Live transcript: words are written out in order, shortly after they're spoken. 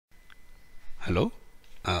Hello,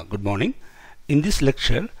 good morning. In this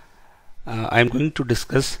lecture, I am going to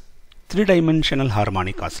discuss three-dimensional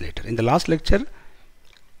harmonic oscillator. In the last lecture,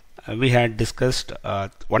 we had discussed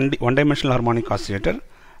one-dimensional harmonic oscillator,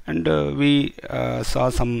 and we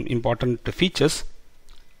saw some important features.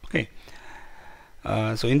 Okay.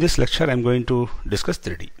 So in this lecture, I am going to discuss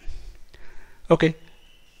 3D. Okay.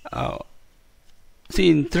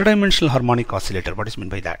 See, in three-dimensional harmonic oscillator, what is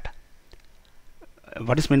meant by that?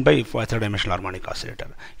 What is meant by three-dimensional harmonic oscillator?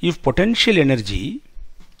 If potential energy,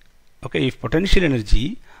 if potential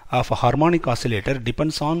energy of a harmonic oscillator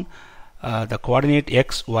depends on the coordinate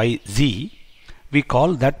x, y, z, we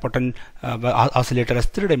call that oscillator as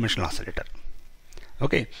three-dimensional oscillator.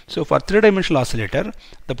 Okay, so for three-dimensional oscillator,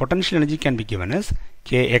 the potential energy can be given as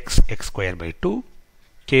kx x square by 2,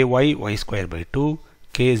 ky y square by 2,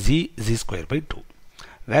 kz z square by 2,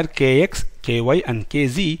 where kx, ky and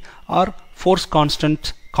kz are force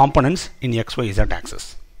constant components in x, y, z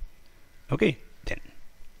axis. Okay, then.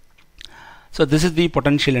 So this is the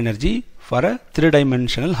potential energy for a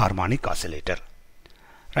three-dimensional harmonic oscillator.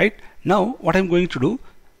 Right? Now what I'm going to do,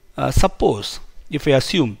 suppose if I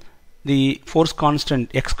assume the force constant,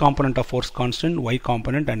 x component of force constant, y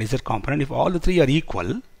component and z component, if all the three are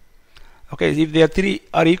equal, okay, if they are three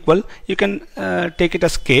are equal, you can take it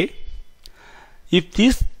as k. If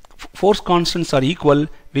these force constants are equal,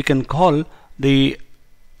 we can call the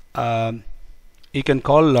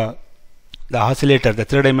oscillator, the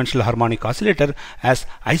three-dimensional harmonic oscillator, as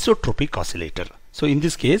isotropic oscillator. So in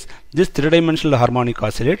this case, this three-dimensional harmonic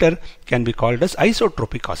oscillator can be called as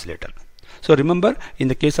isotropic oscillator. So remember, in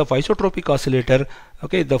the case of isotropic oscillator,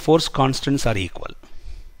 okay, the force constants are equal.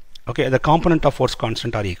 Okay, the component of force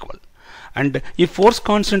constant are equal. And if force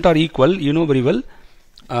constant are equal, you know very well,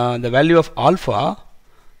 the value of alpha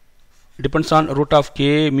depends on root of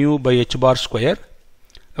k mu by h bar square.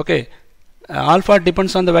 Okay, alpha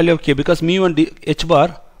depends on the value of k because mu and h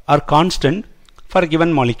bar are constant for a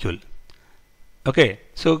given molecule. Okay,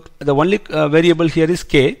 so the only variable here is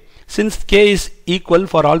k. Since k is equal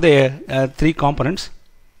for all the three components,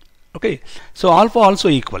 okay, so alpha also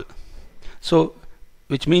equal. So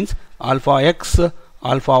which means alpha x,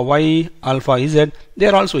 alpha y, alpha z, they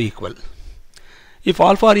are also equal. If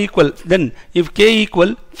alpha are equal, then if k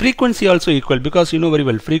equal, frequency also equal, because you know very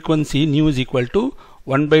well frequency nu is equal to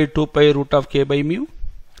 1 by 2 pi root of k by mu.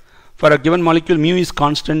 For a given molecule, mu is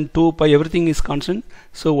constant, 2 pi, everything is constant.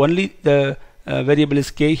 So only the variable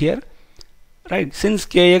is k here. Right? Since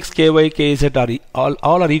kx, ky, kz are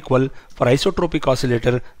all are equal, for isotropic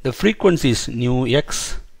oscillator, the frequencies nu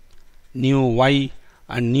x, nu y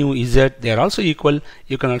and nu z, they are also equal.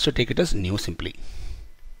 You can also take it as nu simply.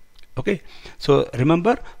 Okay, so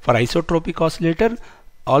remember, for isotropic oscillator,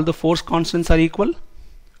 all the force constants are equal.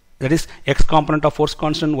 That is, x component of force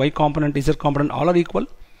constant, y component, z component, all are equal,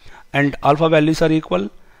 and alpha values are equal.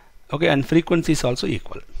 Okay, and frequency is also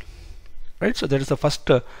equal. Right, so that is the first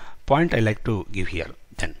point I like to give here.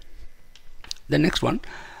 Then the next one,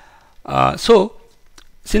 so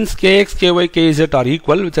since kx, ky, kz are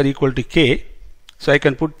equal, which are equal to k, so I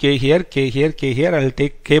can put k here, k here, k here. I will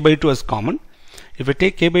take k by 2 as common. If I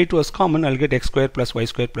take k by 2 as common, I'll get x square plus y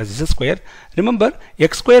square plus z square. Remember,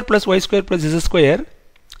 x square plus y square plus z square,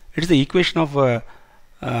 it is the equation of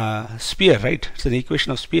sphere, right? It's an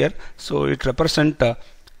equation of sphere. So it represents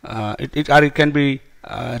it can be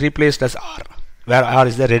replaced as r, where r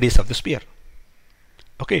is the radius of the sphere.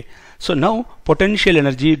 Okay. So now potential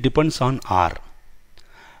energy depends on r.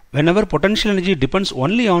 Whenever potential energy depends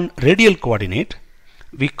only on radial coordinate,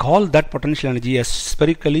 we call that potential energy as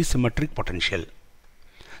spherically symmetric potential.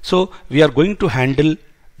 So we are going to handle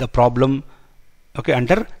the problem, okay,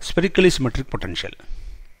 under spherically symmetric potential.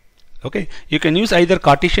 Okay, you can use either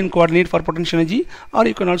Cartesian coordinate for potential energy, or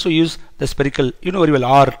you can also use the spherical, you know very well,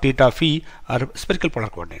 r, theta, phi are spherical polar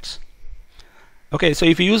coordinates. Okay, so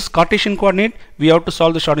if you use Cartesian coordinate, we have to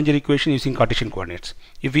solve the Schrodinger equation using Cartesian coordinates.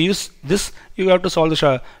 If we use this, you have to solve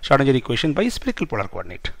the Schrodinger equation by spherical polar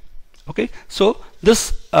coordinate. Okay, so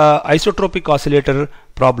this isotropic oscillator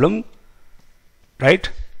problem, right?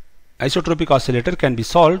 Isotropic oscillator can be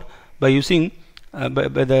solved by using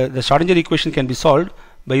the Schrodinger equation can be solved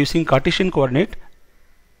by using Cartesian coordinate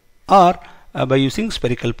or by using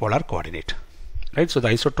spherical polar coordinate. Right? So the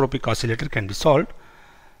isotropic oscillator can be solved.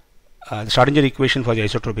 The Schrodinger equation for the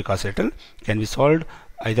isotropic oscillator can be solved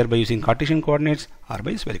either by using Cartesian coordinates or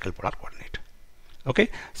by spherical polar coordinate. Okay.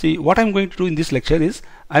 See, what I'm going to do in this lecture is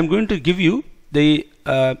I'm going to give you the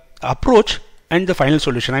approach and the final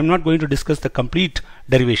solution. I'm not going to discuss the complete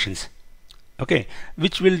derivations. Okay,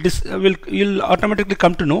 which you'll automatically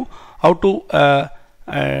come to know how to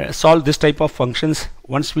solve this type of functions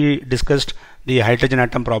once we discussed the hydrogen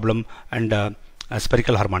atom problem and a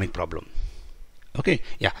spherical harmonic problem. Okay,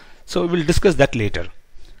 yeah. So we will discuss that later,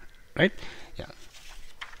 right? Yeah.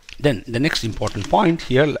 Then the next important point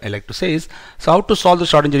here I like to say is, so how to solve the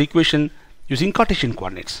Schrodinger equation using Cartesian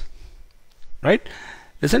coordinates, right?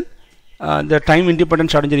 Listen, the time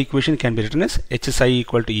independent Schrodinger equation can be written as HSI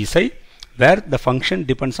equal to E psi, where the function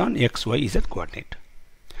depends on x, y, z coordinate.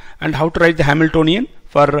 And how to write the Hamiltonian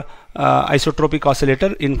for isotropic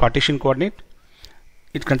oscillator in Cartesian coordinate?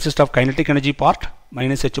 It consists of kinetic energy part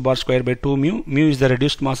minus h bar square by 2 mu. Mu is the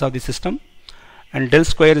reduced mass of the system, and del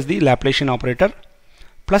square is the Laplacian operator,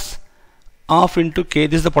 plus half into k.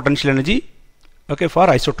 This is the potential energy, okay, for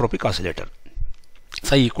isotropic oscillator,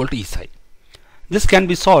 psi equal to E psi. This can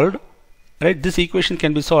be solved, right? This equation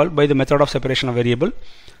can be solved by the method of separation of variable.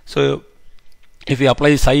 So if we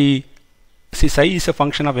apply psi, see psi is a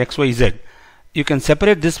function of x, y, z. You can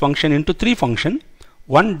separate this function into three functions.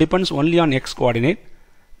 One depends only on x coordinate,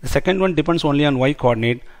 the second one depends only on y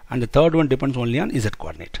coordinate, and the third one depends only on z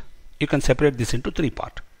coordinate. You can separate this into three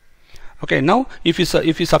parts. Okay, now if you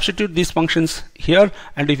substitute these functions here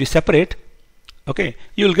and if you separate, okay,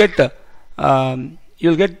 you will get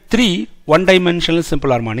three one-dimensional simple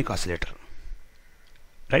harmonic oscillator.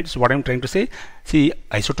 Right, so what I'm trying to say, see,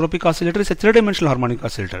 isotropic oscillator is a three-dimensional harmonic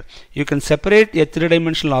oscillator. You can separate a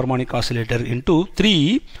three-dimensional harmonic oscillator into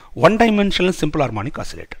three one-dimensional simple harmonic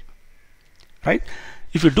oscillator. Right?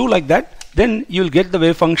 If you do like that, then you will get the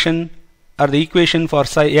wave function or the equation for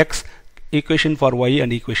psi x, equation for y,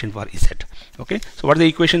 and equation for z. Okay, so what is the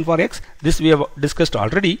equation for x? This we have discussed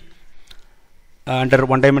already under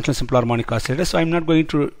one-dimensional simple harmonic oscillator. So I'm not going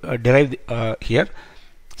to derive here.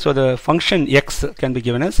 So the function x can be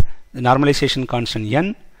given as the normalization constant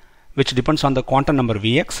n, which depends on the quantum number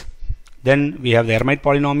Vx. Then we have the Hermite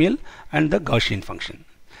polynomial and the Gaussian function.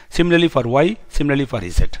 Similarly for y, similarly for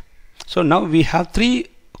z. So now we have three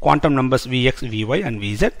quantum numbers Vx, Vy, and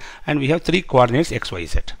Vz, and we have three coordinates x, y,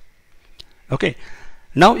 z. Okay.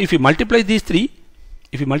 Now if you multiply these three,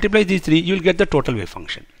 you will get the total wave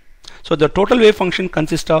function. So the total wave function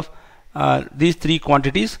consists of these three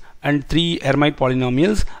quantities and three Hermite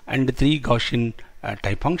polynomials and three Gaussian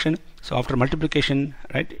type function. So after multiplication,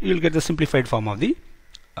 right, you will get the simplified form of the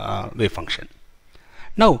wave function.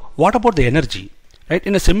 Now what about the energy? Right,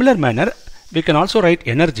 in a similar manner we can also write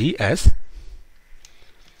energy as,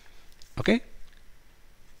 okay,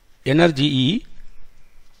 energy E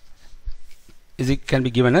can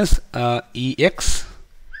be given as Ex.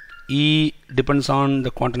 E depends on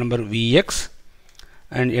the quantum number Vx,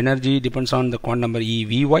 and energy depends on the quantum number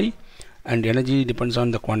Evy, and energy depends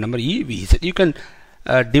on the quantum number Evz. You can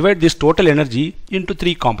divide this total energy into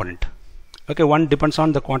three components. Okay, one depends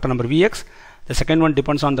on the quantum number Vx, the second one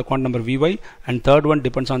depends on the quantum number Vy, and third one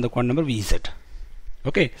depends on the quantum number Vz.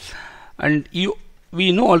 Okay, and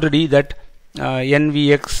we know already that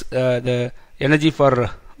NVx, the energy for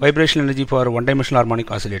vibrational energy for one-dimensional harmonic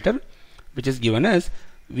oscillator, which is given as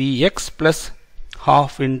Vx plus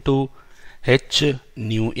half into h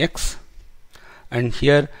nu x, and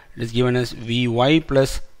here it is given as Vy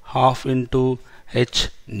plus half into h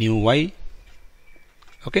nu y.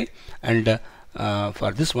 Okay, and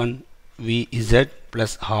for this one Vz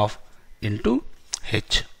plus half into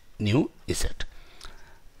h nu z.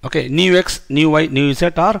 Okay, nu x, nu y, nu z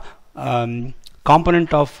are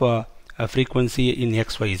component of a frequency in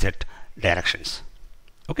x, y, z directions.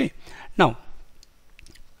 Okay, now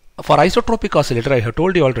for isotropic oscillator, I have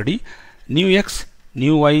told you already, nu x,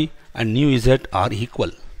 nu y, and nu z are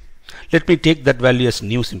equal. Let me take that value as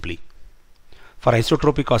nu simply. For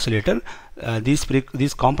isotropic oscillator,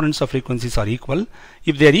 these components of frequencies are equal.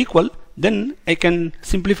 If they are equal, then I can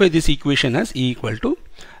simplify this equation as E equal to,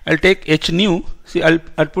 I'll take h nu, see I'll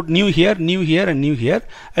put nu here, and nu here.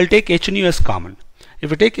 I'll take h nu as common.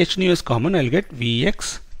 If I take h nu as common, I'll get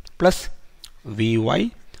Vx plus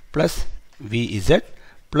Vy plus Vz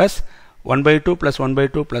plus 1 by 2 plus 1 by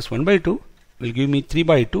 2 plus 1 by 2 will give me 3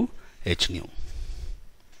 by 2 h nu.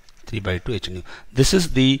 3 by 2 h nu. This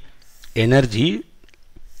is the energy,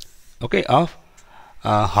 okay, of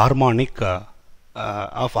harmonic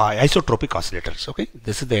of isotropic oscillators. Okay,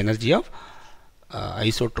 this is the energy of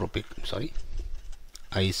isotropic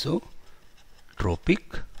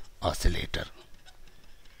oscillator.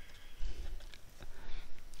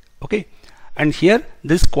 Okay, and here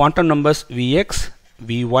this quantum numbers Vx,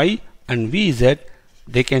 Vy, and Vz,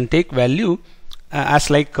 they can take value as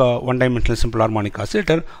like one-dimensional simple harmonic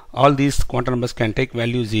oscillator. All these quantum numbers can take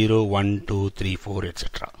value 0, 1, 2, 3, 4,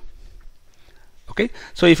 etc. Okay,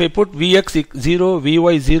 so if I put Vx 0,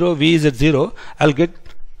 Vy 0, Vz 0, I'll get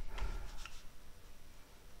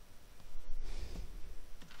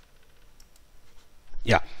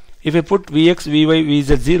Yeah, if I put Vx, Vy,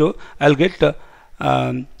 Vz 0, I'll get the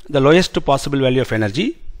lowest possible value of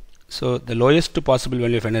energy. So the lowest possible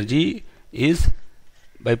value of energy is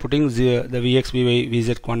by putting the Vx, Vy,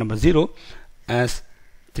 Vz quantum number 0 as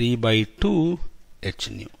 3 by 2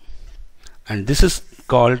 h nu, and this is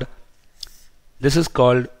called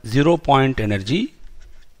 0 point energy,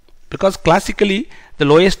 because classically the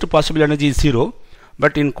lowest possible energy is 0,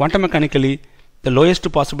 but in quantum mechanically the lowest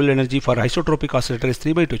possible energy for isotropic oscillator is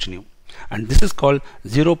 3 by 2 h nu, and this is called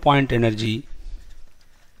 0 point energy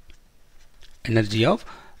of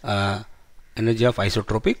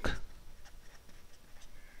isotropic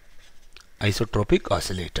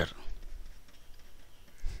oscillator.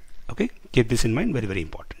 Okay, keep this in mind, very very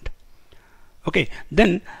important. Okay,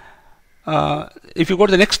 then if you go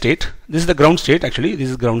to the next state, this is the ground state. Actually this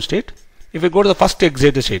is ground state. If you go to the first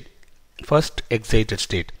excited state, for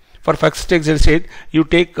first excited state you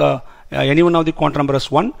take any one of the quantum numbers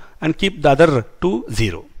 1 and keep the other two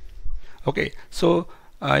 0. Okay, so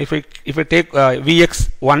if I take Vx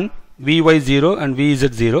 1, Vy 0 and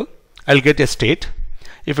Vz 0, I'll get a state.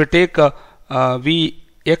 If I take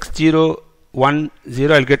Vx 0 1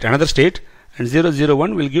 0, I'll get another state, and 0 0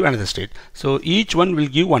 1 will give another state. So each one will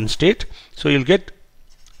give one state, so you'll get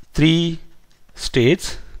 3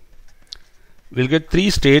 states. We'll get 3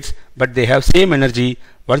 states, but they have same energy.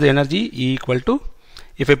 What's the energy? E equal to,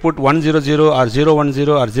 if I put 1 0 0 or 0 1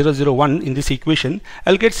 0 or 0 0 1 in this equation,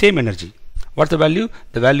 I'll get same energy. What's the value?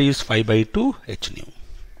 The value is 5 by 2 h nu.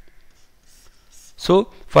 So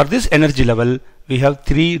for this energy level we have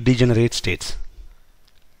 3 degenerate states.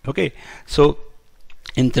 Okay, so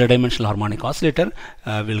in 3-dimensional harmonic oscillator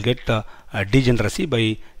we'll get degeneracy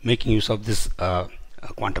by making use of this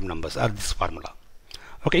quantum numbers or this formula.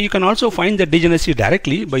 Okay, you can also find the degeneracy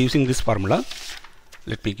directly by using this formula.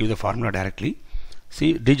 Let me give the formula directly.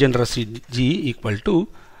 See, degeneracy G equal to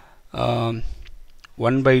 1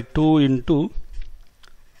 by 2 into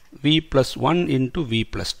V plus 1 into V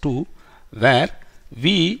plus 2, where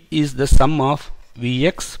V is the sum of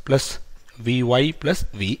Vx plus Vy plus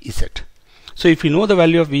Vz. So if you know the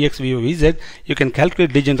value of Vx, Vy, Vz, you can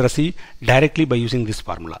calculate degeneracy directly by using this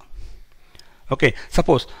formula. Okay,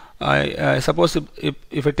 suppose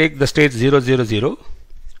if I take the state 0 0 0,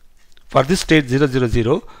 for this state 0 0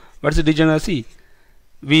 0, what's the degeneracy?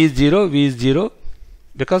 V is 0, V is 0,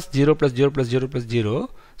 because 0 plus 0 plus 0 plus 0,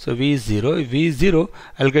 so V is 0. If V is 0,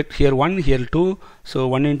 I'll get here 1, here 2, so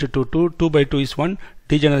 1 into 2, 2 by 2 is 1,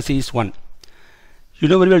 degeneracy is 1. You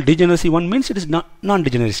know very well degeneracy 1 means it is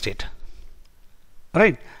non-degenerate state.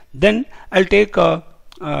 Right? Then I'll take another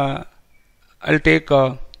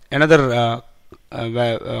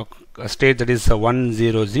state, that is 1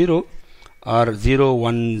 0 0 or 0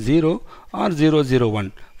 1 0 or 0 0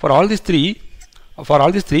 1. For all these three,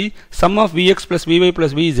 sum of Vx plus Vy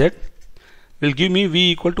plus Vz will give me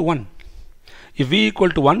V equal to 1. If V equal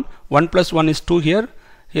to 1, 1 plus 1 is 2 here.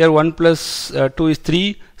 Here 1 plus 2 is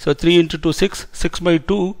 3. So 3 into 2 6. 6 by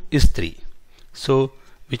 2 is 3. So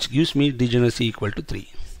which gives me degeneracy equal to 3.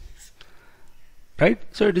 Right?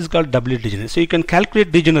 So it is called doubly degenerate. So you can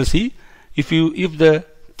calculate degeneracy if the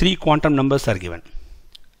 3 quantum numbers are given.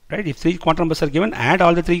 Right? If 3 quantum numbers are given, add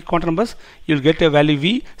all the 3 quantum numbers, you'll get a value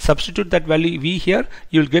V. Substitute that value V here,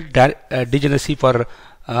 you'll get degeneracy for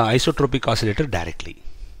isotropic oscillator directly.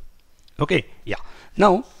 Okay, yeah.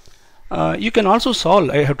 Now you can also solve,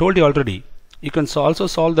 I have told you already, you can also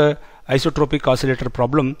solve the isotropic oscillator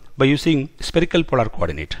problem by using spherical polar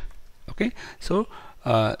coordinate. Okay, so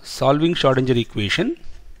solving Schrodinger equation,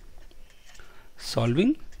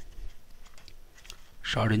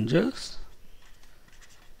 Schrodinger's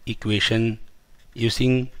equation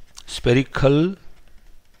using spherical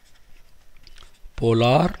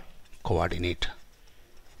polar coordinate,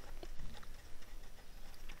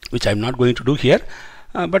 which I am not going to do here,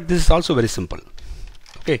 but this is also very simple.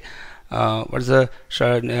 Okay, what is the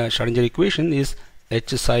Schrodinger equation? Is h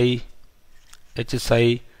psi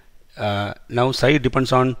now psi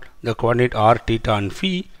depends on the coordinate r, theta and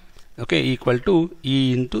phi, okay, equal to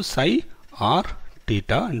E into psi r,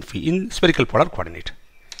 theta and phi in spherical polar coordinate.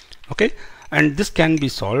 Okay, and this can be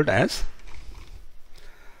solved as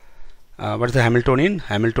what is the Hamiltonian?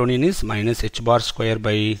 Hamiltonian is minus h bar square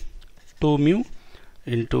by 2 mu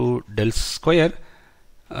into del square.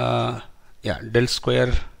 Del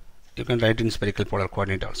square you can write in spherical polar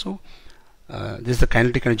coordinate also. This is the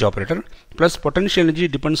kinetic energy operator, plus potential energy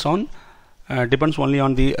depends only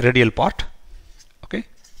on the radial part. Okay,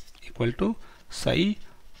 equal to psi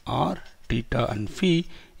r, theta and phi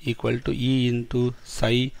equal to E into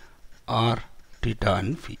psi r, theta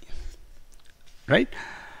and phi. Right?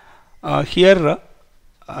 Here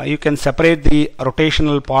you can separate the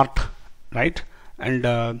rotational part, right, and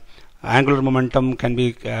angular momentum can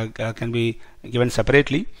be given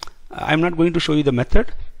separately. I'm not going to show you the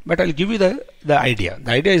method, but I'll give you the idea.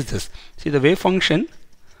 The idea is this. See, the wave function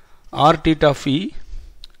r theta phi,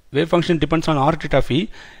 wave function depends on r theta phi.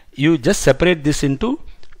 You just separate this into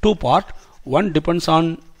two parts. One depends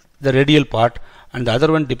on the radial part and the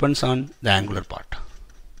other one depends on the angular part.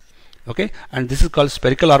 Okay, and this is called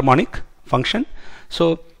spherical harmonic function.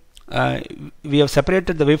 So we have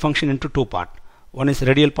separated the wave function into two parts. One is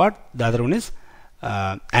radial part, the other one is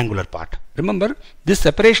angular part. Remember, this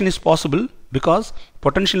separation is possible because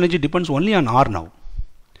potential energy depends only on r now.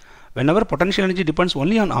 Whenever potential energy depends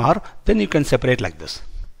only on r, then you can separate like this.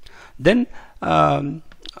 Then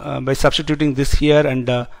by substituting this here and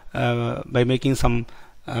by making some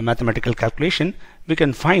mathematical calculation, we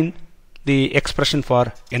can find the expression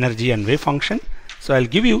for energy and wave function. So I'll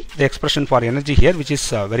give you the expression for energy here, which is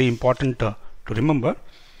very important to remember.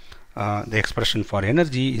 The expression for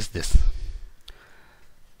energy is this: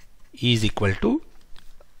 E is equal to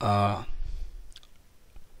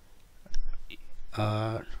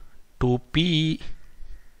 2p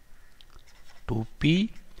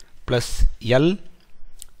plus L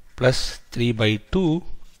plus 3/2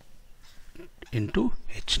 into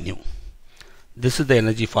h nu. This is the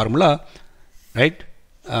energy formula, right?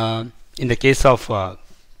 In the case of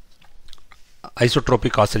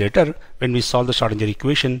isotropic oscillator, when we solve the Schrodinger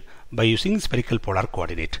equation by using spherical polar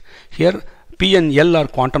coordinate. Here P and L are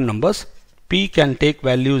quantum numbers. P can take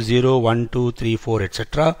value 0, 1, 2, 3, 4,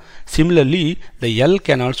 etc. Similarly, the L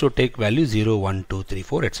can also take value 0, 1, 2, 3,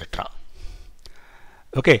 4, etc.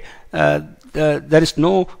 Okay, there is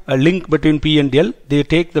no link between P and L. They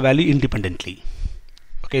take the value independently.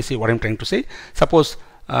 Okay, see what I'm trying to say. Suppose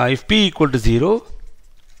if P equal to 0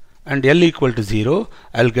 and L equal to 0,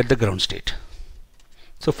 I'll get the ground state.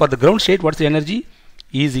 So for the ground state, what's the energy?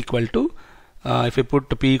 E is equal to, if I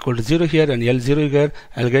put P equal to 0 here and L 0 here,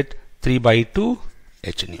 I'll get 3/2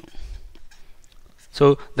 h nu.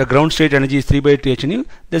 So the ground state energy is 3/2 h nu.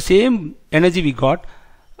 The same energy we got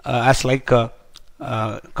as like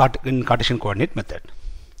in Cartesian coordinate method.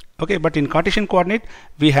 Okay, but in Cartesian coordinate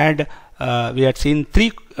we had seen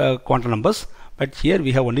three quantum numbers, but here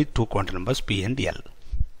we have only two quantum numbers, P and L.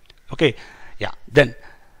 Okay, yeah. Then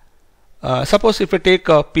suppose if I take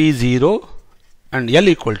P 0 and L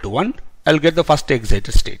equal to 1, I'll get the first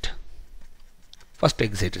excited state. First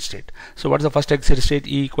excited state. So what's the first excited state?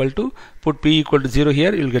 E equal to, put P equal to 0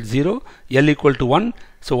 here, you'll get 0. L equal to 1.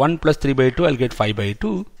 So 1 plus 3/2, I'll get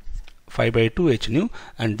 5/2 h nu,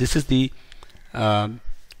 and this is the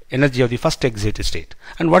energy of the first excited state.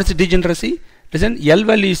 And what is the degeneracy? Listen, L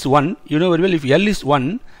value is 1. You know very well, if L is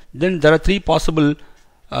 1, then there are three possible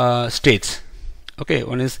states. Okay,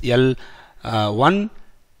 one is L1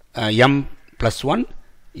 m plus 1,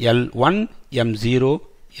 L1 m0,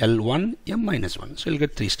 L1 m minus 1. So you'll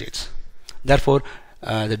get three states. Therefore,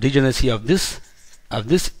 the degeneracy of this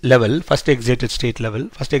level, first excited state level,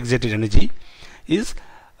 first excited energy is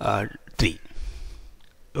 3.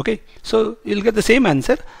 Okay, so you'll get the same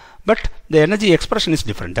answer, but the energy expression is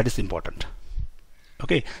different. That is important.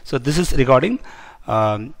 Okay, so this is regarding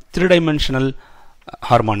three-dimensional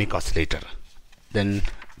harmonic oscillator. Then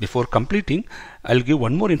before completing, I'll give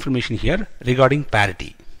one more information here regarding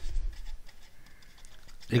parity.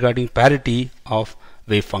 Regarding parity of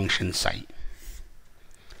wave function psi.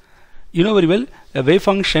 You know very well, a wave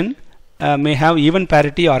function may have even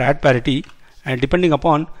parity or odd parity, and depending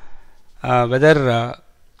upon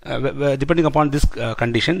depending upon this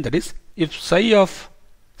condition, that is, if psi of,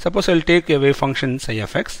 suppose I'll take a wave function psi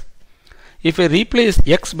of x. If I replace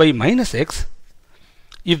x by minus x,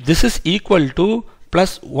 if this is equal to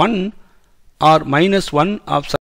plus 1 or minus 1 of